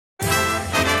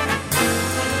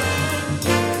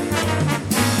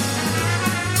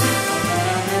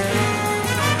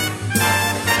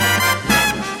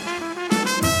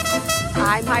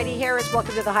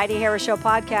Welcome to the Heidi Harris Show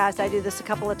podcast. I do this a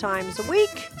couple of times a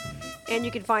week, and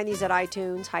you can find these at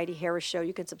iTunes, Heidi Harris Show.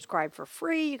 You can subscribe for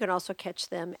free. You can also catch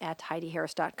them at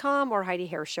HeidiHarris.com or Heidi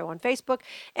Harris Show on Facebook,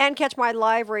 and catch my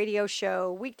live radio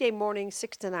show weekday morning,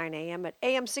 6 to 9 a.m. at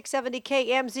AM 670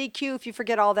 KMZQ. If you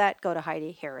forget all that, go to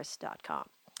HeidiHarris.com.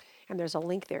 And there's a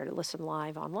link there to listen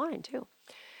live online, too.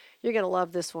 You're going to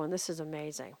love this one. This is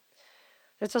amazing.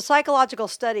 There's a psychological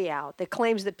study out that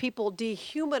claims that people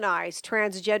dehumanize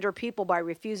transgender people by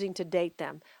refusing to date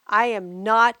them. I am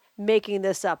not making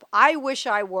this up. I wish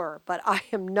I were, but I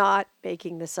am not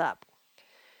making this up.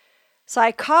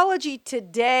 Psychology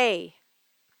Today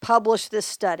published this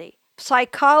study.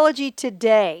 Psychology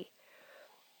Today,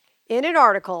 in an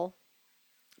article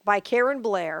by Karen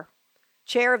Blair,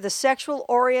 chair of the Sexual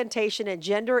Orientation and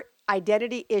Gender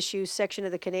Identity Issues section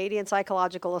of the Canadian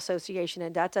Psychological Association,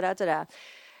 and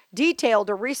detailed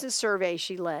a recent survey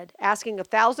she led, asking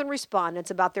 1,000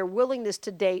 respondents about their willingness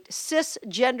to date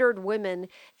cisgendered women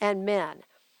and men.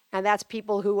 And that's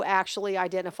people who actually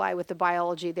identify with the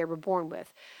biology they were born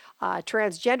with.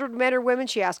 Transgendered men or women,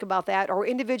 she asked about that, or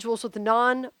individuals with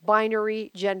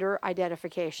non-binary gender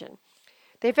identification.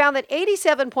 They found that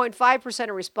 87.5%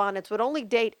 of respondents would only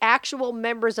date actual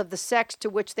members of the sex to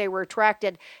which they were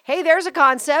attracted. Hey, there's a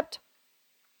concept.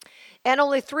 And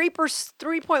only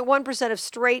 3.1% of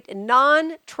straight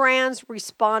non-trans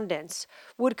respondents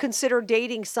would consider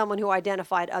dating someone who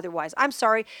identified otherwise. I'm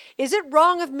sorry, is it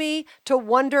wrong of me to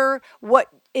wonder what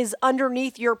is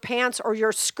underneath your pants or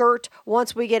your skirt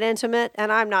once we get intimate?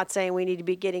 And I'm not saying we need to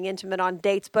be getting intimate on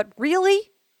dates, but really?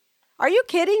 Are you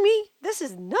kidding me? This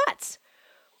is nuts.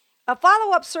 A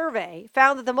follow-up survey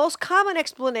found that the most common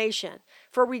explanation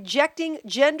for rejecting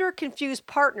gender-confused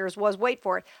partners was, wait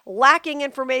for it, lacking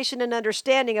information and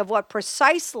understanding of what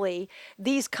precisely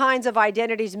these kinds of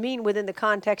identities mean within the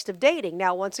context of dating.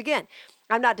 Now, once again,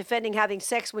 I'm not defending having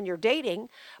sex when you're dating,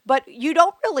 but you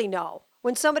don't really know.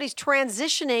 When somebody's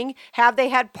transitioning, have they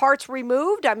had parts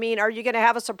removed? I mean, are you going to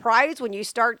have a surprise when you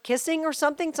start kissing or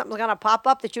something? Something's going to pop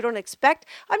up that you don't expect?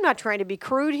 I'm not trying to be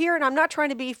crude here, and I'm not trying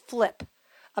to be flip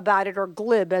about it or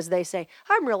glib, as they say.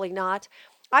 I'm really not.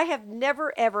 I have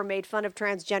never, ever made fun of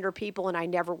transgender people, and I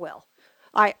never will.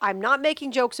 I'm not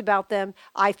making jokes about them.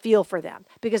 I feel for them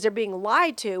because they're being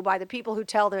lied to by the people who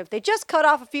tell them if they just cut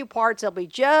off a few parts, they'll be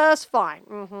just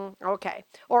fine. Okay.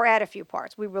 Or add a few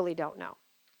parts. We really don't know.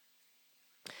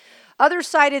 Others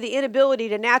cited the inability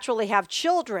to naturally have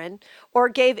children or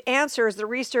gave answers the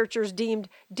researchers deemed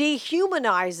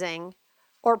dehumanizing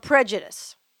or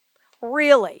prejudice.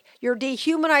 Really? You're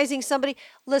dehumanizing somebody?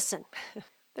 Listen,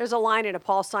 there's a line in a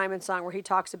Paul Simon song where he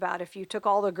talks about if you took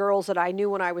all the girls that I knew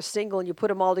when I was single and you put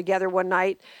them all together one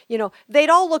night, they'd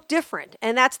all look different.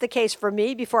 And that's the case for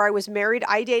me. Before I was married,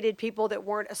 I dated people that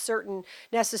weren't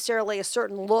necessarily a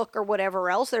certain look or whatever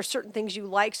else. There's certain things you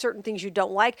like, certain things you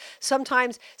don't like.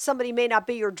 Sometimes somebody may not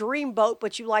be your dream boat,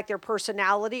 but you like their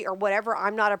personality or whatever.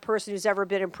 I'm not a person who's ever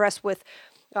been impressed with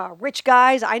rich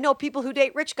guys. I know people who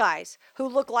date rich guys who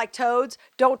look like toads,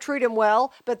 don't treat them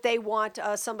well, but they want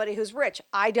somebody who's rich.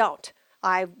 I don't.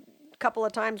 A couple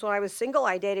of times when I was single,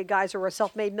 I dated guys who were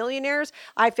self-made millionaires.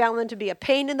 I found them to be a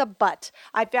pain in the butt.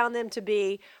 I found them to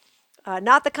be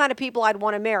not the kind of people I'd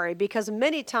want to marry because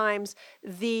many times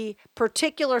the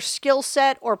particular skill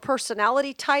set or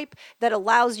personality type that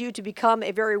allows you to become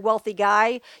a very wealthy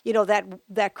guy,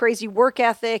 that crazy work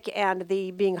ethic and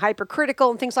the being hypercritical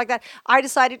and things like that, I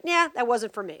decided, that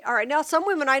wasn't for me. All right, now some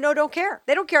women I know don't care.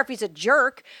 They don't care if he's a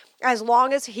jerk as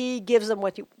long as he gives them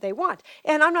what they want.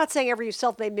 And I'm not saying every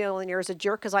self-made millionaire is a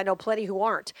jerk because I know plenty who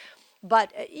aren't.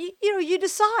 But, you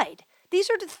decide. These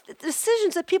are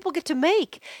decisions that people get to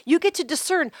make. You get to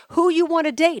discern who you want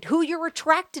to date, who you're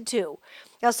attracted to.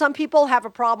 Now, some people have a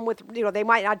problem with, they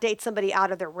might not date somebody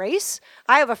out of their race.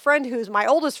 I have a friend who's my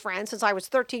oldest friend since I was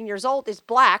 13 years old, is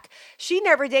black. She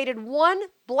never dated one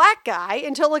black guy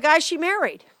until the guy she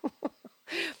married.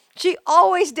 She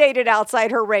always dated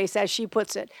outside her race, as she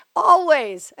puts it.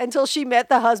 Always, until she met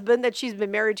the husband that she's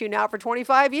been married to now for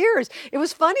 25 years. It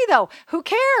was funny, though. Who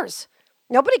cares?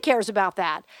 Nobody cares about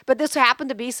that. But this happened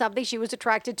to be something she was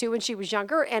attracted to when she was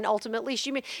younger, and ultimately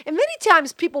and many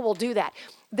times people will do that.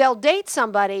 They'll date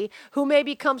somebody who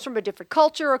maybe comes from a different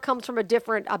culture or comes from a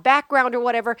different background or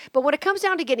whatever. But when it comes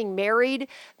down to getting married,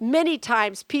 many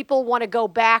times people want to go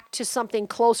back to something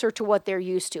closer to what they're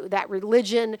used to. That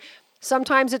religion,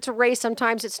 sometimes it's a race,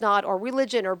 sometimes it's not, or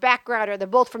religion or background, or they're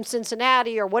both from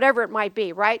Cincinnati or whatever it might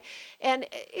be, right? And,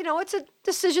 it's a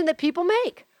decision that people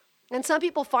make. And some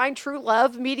people find true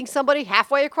love meeting somebody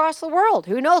halfway across the world.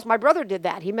 Who knows? My brother did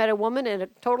that. He met a woman in a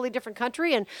totally different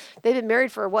country, and they've been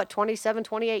married for, 27,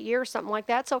 28 years, something like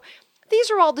that. So These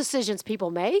are all decisions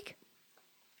people make.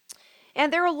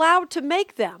 And they're allowed to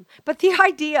make them. But the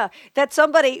idea that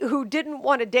somebody who didn't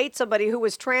want to date somebody who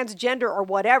was transgender or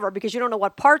whatever, because you don't know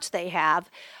what parts they have,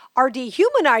 are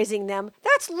dehumanizing them,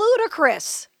 that's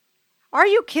ludicrous. Are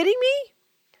you kidding me?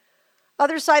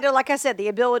 Other side, like I said, the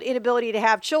inability to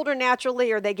have children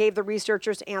naturally, or they gave the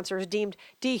researchers answers deemed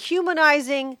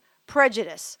dehumanizing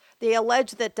prejudice. They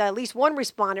allege that at least one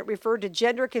respondent referred to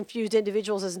gender-confused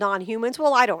individuals as non-humans.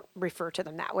 Well, I don't refer to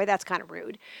them that way. That's kind of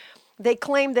rude. They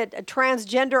claim that a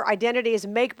transgender identity is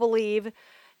make-believe,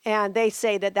 and they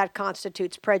say that that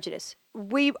constitutes prejudice.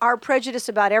 We are prejudiced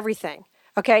about everything.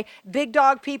 Okay, big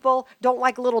dog people don't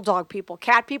like little dog people.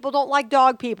 Cat people don't like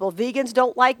dog people. Vegans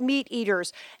don't like meat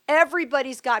eaters.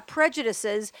 Everybody's got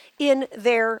prejudices in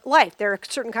their life. There are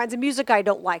certain kinds of music I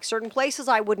don't like, certain places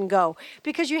I wouldn't go,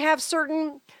 because you have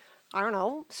certain, I don't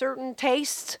know, certain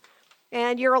tastes,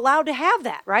 and you're allowed to have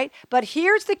that, right? But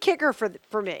here's the kicker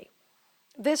for me.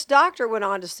 This doctor went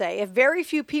on to say, if very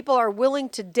few people are willing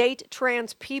to date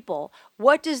trans people,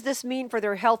 what does this mean for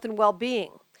their health and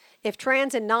well-being? If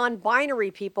trans and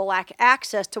non-binary people lack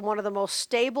access to one of the most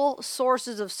stable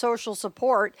sources of social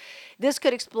support, this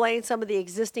could explain some of the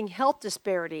existing health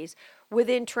disparities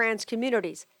within trans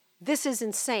communities. This is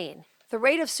insane. The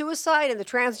rate of suicide in the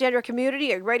transgender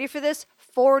community, are you ready for this?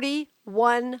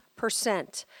 41%.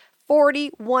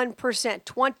 41%,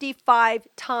 25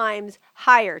 times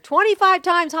higher. 25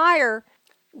 times higher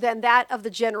than that of the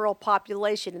general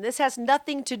population. And this has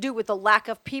nothing to do with the lack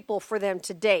of people for them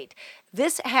to date.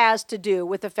 This has to do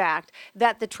with the fact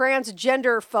that the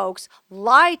transgender folks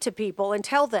lie to people and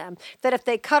tell them that if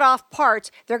they cut off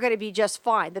parts, they're going to be just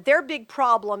fine. That their big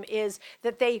problem is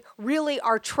that they really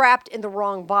are trapped in the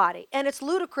wrong body. And it's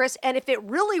ludicrous. And if it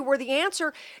really were the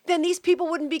answer, then these people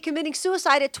wouldn't be committing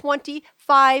suicide at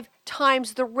 25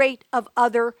 times the rate of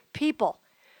other people.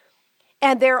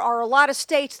 And there are a lot of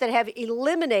states that have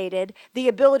eliminated the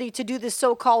ability to do this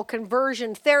so-called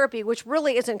conversion therapy, which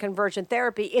really isn't conversion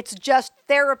therapy. It's just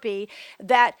therapy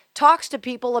that talks to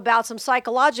people about some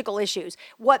psychological issues.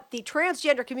 What the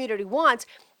transgender community wants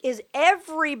is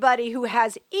everybody who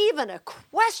has even a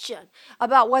question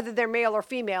about whether they're male or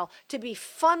female to be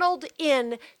funneled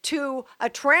in to a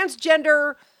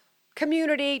transgender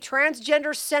community,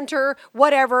 transgender center,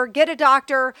 whatever, get a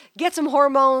doctor, get some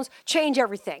hormones, change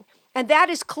everything. And that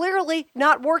is clearly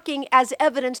not working, as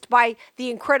evidenced by the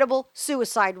incredible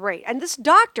suicide rate. And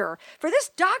for this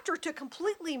doctor to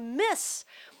completely miss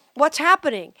what's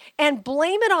happening and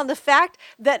blame it on the fact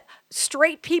that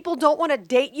straight people don't want to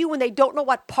date you when they don't know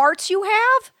what parts you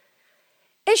have,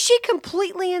 is she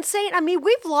completely insane? I mean,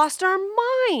 we've lost our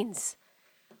minds.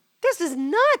 This is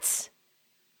nuts.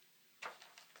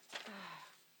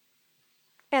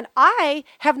 And I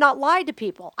have not lied to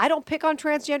people. I don't pick on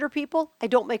transgender people. I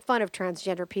don't make fun of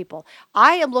transgender people.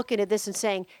 I am looking at this and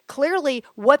saying, clearly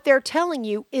what they're telling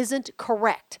you isn't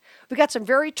correct. We've got some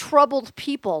very troubled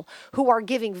people who are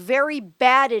giving very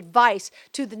bad advice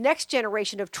to the next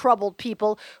generation of troubled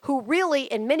people who really,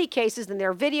 in many cases, in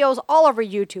their videos all over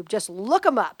YouTube, just look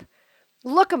them up.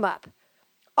 Look them up.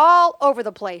 All over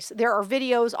the place. There are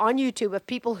videos on YouTube of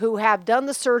people who have done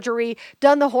the surgery,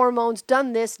 done the hormones,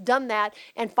 done this, done that,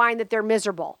 and find that they're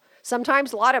miserable.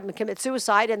 Sometimes a lot of them commit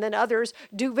suicide, and then others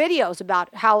do videos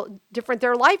about how different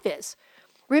their life is.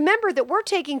 Remember that we're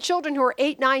taking children who are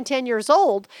 8, 9, 10 years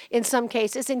old in some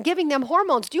cases and giving them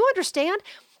hormones. Do you understand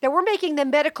that we're making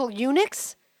them medical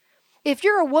eunuchs? If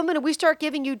you're a woman and we start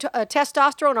giving you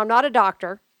testosterone, I'm not a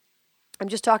doctor. I'm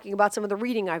just talking about some of the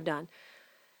reading I've done.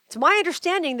 It's my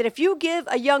understanding that if you give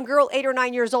a young girl 8 or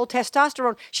 9 years old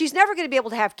testosterone, she's never going to be able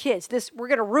to have kids. We're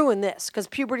going to ruin this because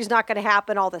puberty's not going to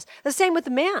happen, all this. The same with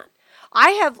the man. I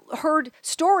have heard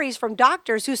stories from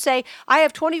doctors who say, I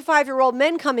have 25-year-old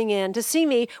men coming in to see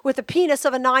me with the penis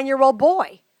of a 9-year-old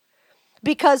boy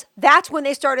because that's when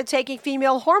they started taking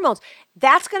female hormones.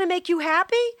 That's going to make you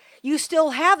happy? You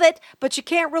still have it, but you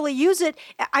can't really use it.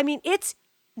 I mean, it's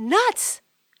nuts.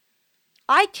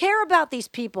 I care about these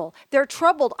people. They're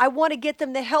troubled. I want to get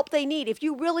them the help they need. If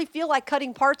you really feel like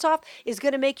cutting parts off is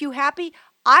going to make you happy,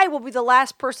 I will be the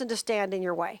last person to stand in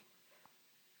your way.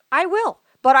 I will.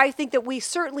 But I think that we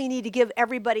certainly need to give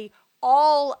everybody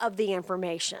all of the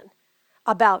information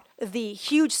about the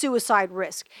huge suicide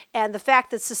risk and the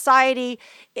fact that society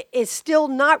is still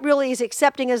not really as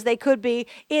accepting as they could be.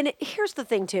 And here's the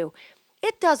thing, too.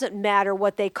 It doesn't matter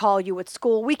what they call you at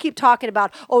school. We keep talking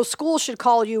about, school should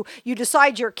call you. You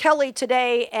decide you're Kelly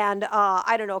today and,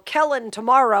 Kellen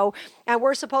tomorrow, and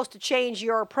we're supposed to change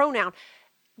your pronoun.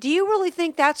 Do you really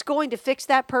think that's going to fix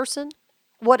that person?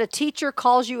 What a teacher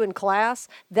calls you in class,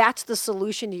 that's the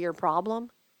solution to your problem?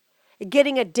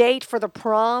 Getting a date for the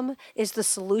prom is the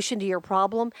solution to your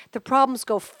problem. The problems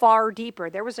go far deeper.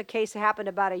 There was a case that happened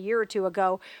about a year or two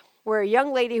ago where a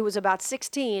young lady who was about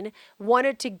 16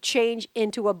 wanted to change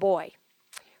into a boy.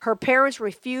 Her parents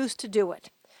refused to do it.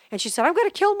 And she said, I'm going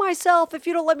to kill myself if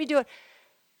you don't let me do it.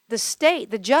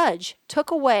 The judge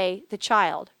took away the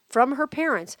child from her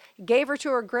parents, gave her to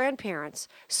her grandparents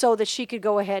so that she could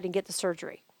go ahead and get the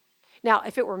surgery. Now,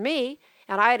 if it were me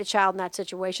and I had a child in that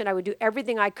situation, I would do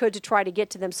everything I could to try to get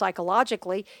to them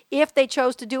psychologically. If they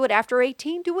chose to do it after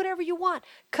 18, do whatever you want.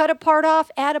 Cut a part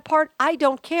off, add a part. I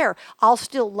don't care. I'll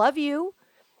still love you.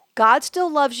 God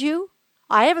still loves you.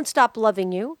 I haven't stopped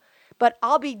loving you. But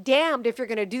I'll be damned if you're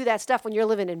going to do that stuff when you're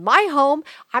living in my home.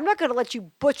 I'm not going to let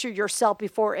you butcher yourself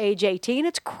before age 18.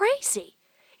 It's crazy.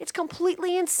 It's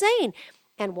completely insane.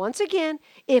 And once again,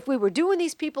 if we were doing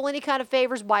these people any kind of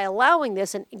favors by allowing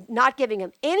this and not giving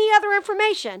them any other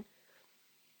information,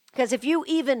 because if you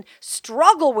even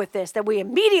struggle with this, then we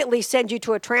immediately send you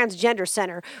to a transgender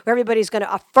center where everybody's going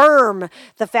to affirm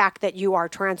the fact that you are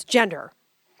transgender.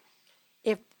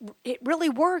 If it really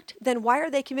worked, then why are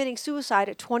they committing suicide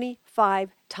at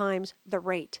 25 times the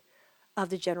rate of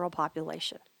the general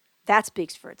population? That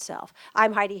speaks for itself.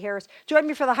 I'm Heidi Harris. Join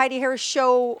me for the Heidi Harris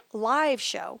Show live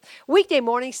show. Weekday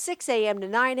morning, 6 a.m. to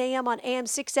 9 a.m. on AM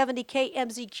 670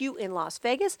 KMZQ in Las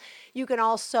Vegas. You can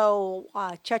also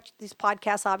check these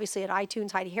podcasts, obviously, at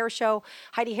iTunes, Heidi Harris Show.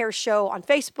 Heidi Harris Show on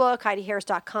Facebook.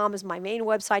 HeidiHarris.com is my main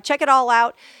website. Check it all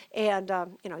out. And,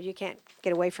 you can't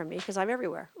get away from me because I'm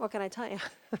everywhere. What can I tell you?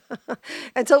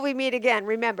 Until we meet again,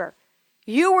 remember,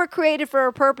 you were created for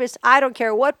a purpose. I don't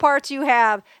care what parts you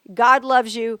have. God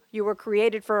loves you. You were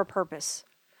created for a purpose.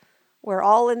 We're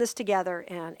all in this together,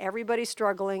 and everybody's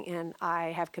struggling, and I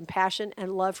have compassion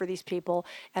and love for these people,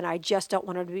 and I just don't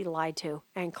want them to be lied to.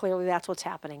 And clearly that's what's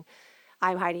happening.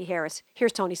 I'm Heidi Harris.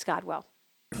 Here's Tony Scottwell.